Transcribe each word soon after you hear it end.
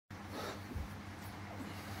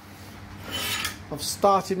I've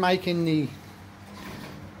started making the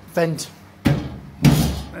vent,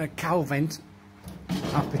 cowl vent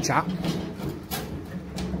aperture.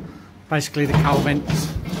 Basically the cowl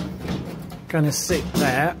vent's going to sit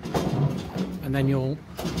there, and then you'll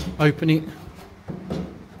open it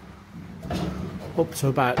up to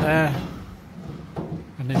about there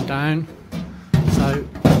and then down. So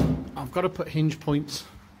I've got to put hinge points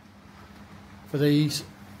for these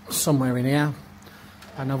somewhere in here,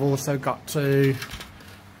 and I've also got to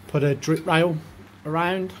put a drip rail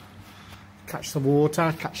around, catch the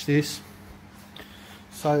water, catch this.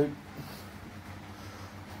 So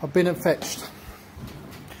I've been and fetched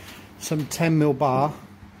some 10mm bar,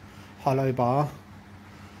 hollow bar,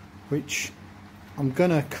 which I'm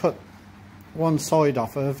gonna cut one side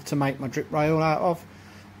off of to make my drip rail out of.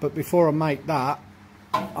 But before I make that,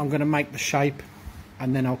 I'm gonna make the shape,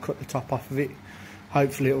 and then I'll cut the top off of it.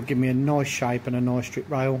 Hopefully it'll give me a nice shape and a nice drip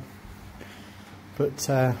rail. But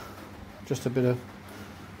just a bit of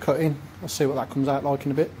cutting. I'll see what that comes out like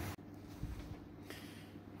in a bit.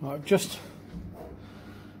 Right, I've just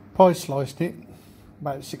pie sliced it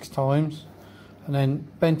about 6 times and then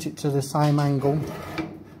bent it to the same angle,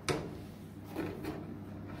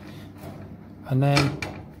 and then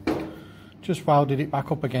just welded it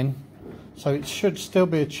back up again, so it should still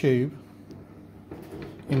be a tube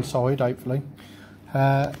inside, hopefully.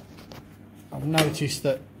 I've noticed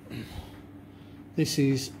that this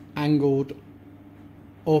is angled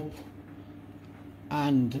up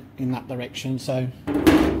and in that direction, so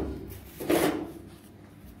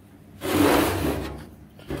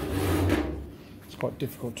it's quite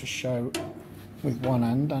difficult to show with one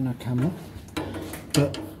hand on a camera,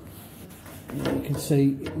 but you can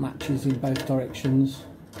see it matches in both directions.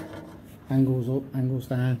 Angles up, angles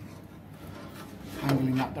down, angle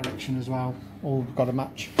in that direction as well, all got to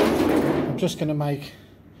match. I'm just going to make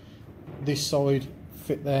this side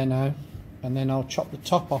fit there now, and then I'll chop the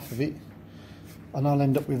top off of it, and I'll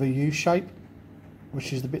end up with a U shape,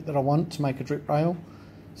 which is the bit that I want to make a drip rail.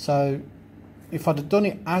 So if I'd have done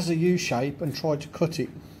it as a U shape and tried to cut it,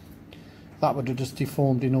 that would have just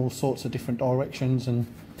deformed in all sorts of different directions and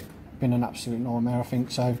been an absolute nightmare, I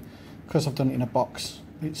think. So because I've done it in a box,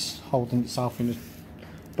 it's holding itself in a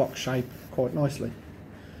box shape quite nicely.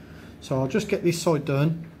 So I'll just get this side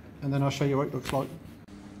done, and then I'll show you what it looks like.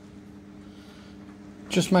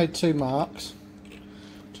 Just made 2 marks.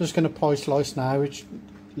 Just going to pie slice now, which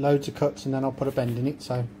loads of cuts, and then I'll put a bend in it,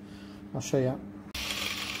 so I'll show you.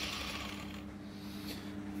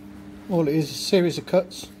 All it is a series of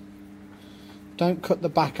cuts. Don't cut the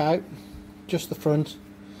back out, just the front,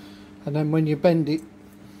 and then when you bend it,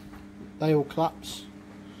 they all collapse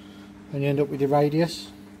and you end up with your radius.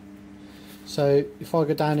 So if I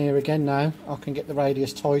go down here again now, I can get the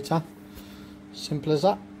radius tighter. Simple as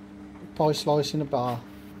that. Pie slicing a bar.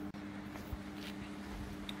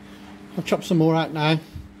 I've chopped some more out now,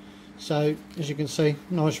 so as you can see,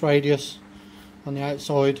 nice radius on the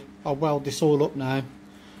outside. I'll weld this all up now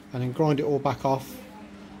and then grind it all back off,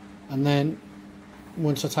 and then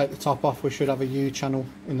once I take the top off, we should have a U channel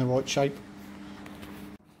in the right shape.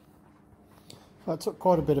 That took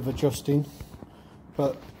quite a bit of adjusting,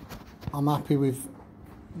 but I'm happy with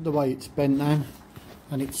the way it's bent now,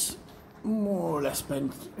 and it's more or less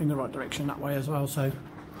bent in the right direction that way as well. So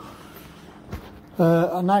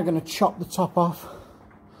I'm now going to chop the top off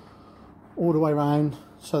all the way around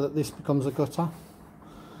so that this becomes a gutter.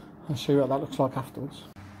 I'll show you what that looks like afterwards.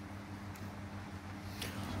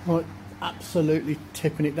 Right, absolutely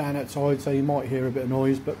tipping it down outside, so you might hear a bit of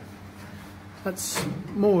noise, but that's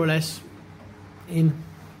more or less in.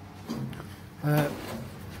 The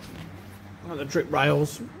drip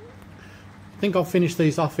rails, I think I'll finish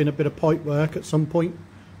these off in a bit of pipe work at some point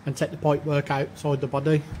and take the pipe work outside the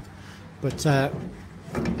body, but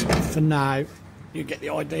for now you get the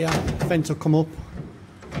idea. The fence will come up,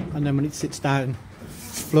 and then when it sits down,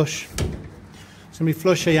 it's flush. It's going to be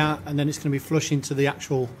flush here, and then it's going to be flush into the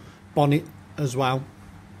actual bonnet as well,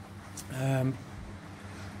 so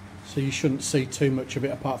you shouldn't see too much of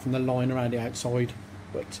it apart from the line around the outside.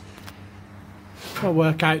 But I'll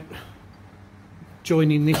work out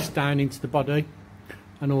joining this down into the body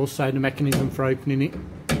and also the mechanism for opening it,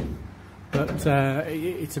 but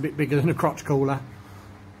it's a bit bigger than a crotch cooler.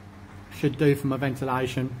 Should do for my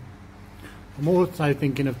ventilation. I'm also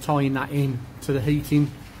thinking of tying that in to the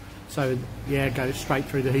heating, so the air goes straight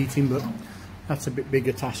through the heating, but that's a bit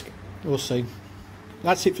bigger task. We'll see.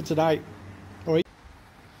 That's it for today. All right.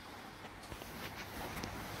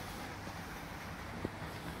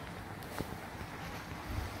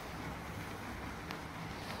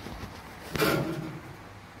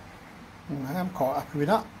 I'm quite happy with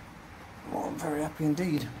that. Well, I'm very happy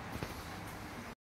indeed.